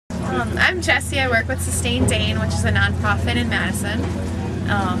I'm Jessie. I work with Sustain Dane, which is a nonprofit in Madison.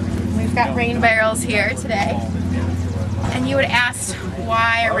 We've got rain barrels here today. And you had asked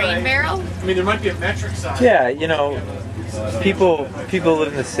why a rain barrel? I mean, there might be a metric size. Yeah, you know, people live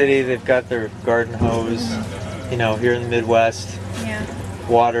in the city. They've got their garden hose. You know, here in the Midwest, yeah,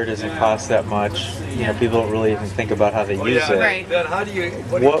 water doesn't cost that much. You know, people don't really even think about how they use it. Right. Then how do you,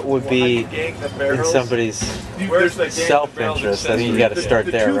 What would be in somebody's self-interest? I think you got to start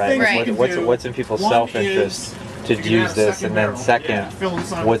there, right? Right. What's in people's self-interest to use this, and then second,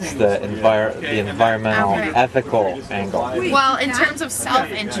 what's the environmental, ethical angle? Well, in terms of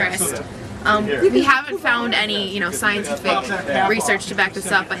self-interest, we haven't found any, scientific research to back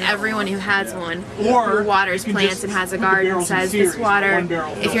this up, but everyone who has one, who waters plants and has a garden, says this water,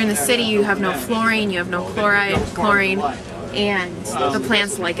 if you're in the city, you have no fluorine, you have no chlorine, and the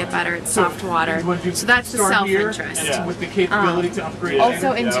plants like it better. It's soft water. So that's the self-interest.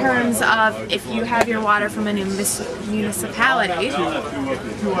 Also, in terms of if you have your water from a municipality,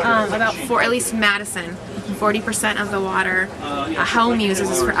 at least Madison, 40% of the water a home uses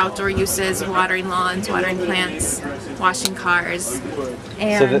is for outdoor uses, watering lawns, watering plants, washing cars.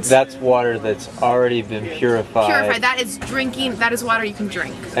 And so that's water that's already been purified. That is drinking. That is water you can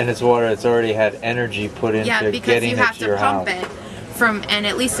drink. And it's water that's already had energy put into getting it to your house. Yeah, because you have to pump it from, and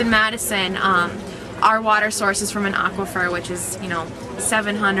at least in Madison, our water source is from an aquifer, which is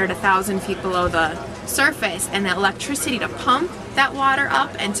 700, 1,000 feet below the surface, and the electricity to pump that water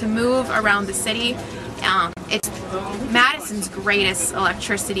up and to move around the city. It's Madison's greatest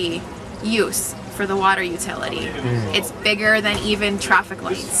electricity use for the water utility. It's bigger than even traffic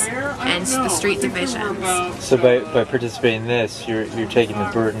lights and the street divisions. So by participating in this, you're taking the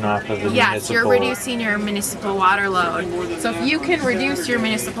burden off of the municipal... Yes, you're reducing your municipal water load. So if you can reduce your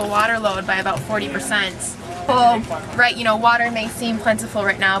municipal water load by about 40%, well, right, water may seem plentiful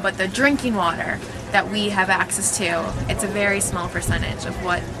right now, but the drinking water that we have access to, it's a very small percentage of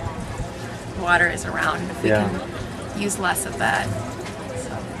what water is around. If we can use less of that.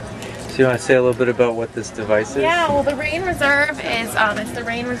 So you want to say a little bit about what this device is? Yeah, well, the Rain Reserve is it's the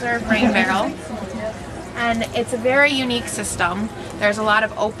Rain Reserve rain barrel, and it's a very unique system. There's a lot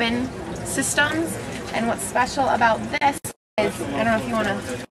of open systems, and what's special about this is, I don't know if you want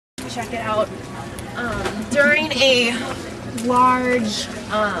to check it out, during a large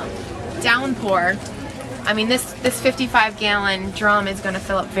downpour, I mean, this 55-gallon drum is going to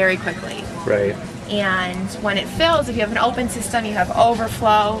fill up very quickly. Right. And when it fills, if you have an open system, you have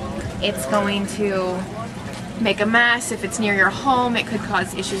overflow. It's going to make a mess. If it's near your home, it could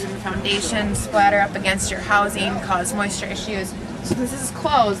cause issues in the foundation, splatter up against your housing, cause moisture issues. So this is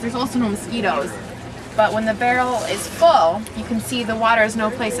closed. There's also no mosquitoes. But when the barrel is full, you can see the water has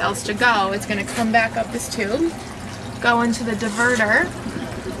no place else to go. It's going to come back up this tube, go into the diverter,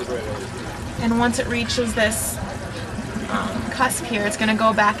 and once it reaches this cusp here, it's going to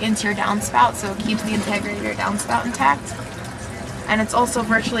go back into your downspout, so it keeps the integrity of your downspout intact. And it's also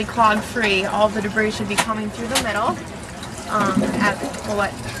virtually clog free. All the debris should be coming through the middle. We'll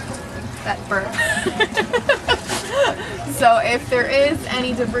let that burp. So if there is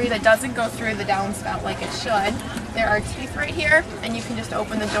any debris that doesn't go through the downspout like it should, there are teeth right here, and you can just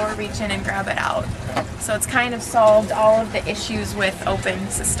open the door, reach in, and grab it out. So it's kind of solved all of the issues with open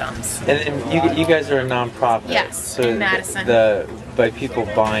systems. And you guys are a nonprofit. Yes, so in Madison. By people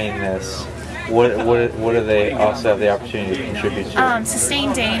buying this, what do they also have the opportunity to contribute to?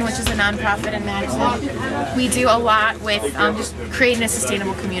 Sustain Dane, which is a nonprofit in Madison. We do a lot with just creating a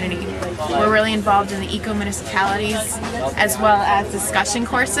sustainable community. We're really involved in the eco-municipalities as well as discussion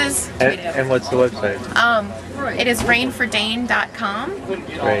courses. And what's the website? It is rainfordane.com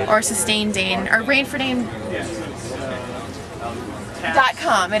or Sustain Dane, or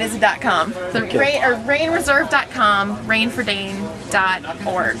rainfordane.com. It is a .com. So rainreserve.com,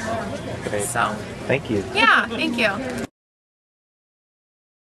 rainfordane.org. Great. So. Thank you. Yeah, thank you.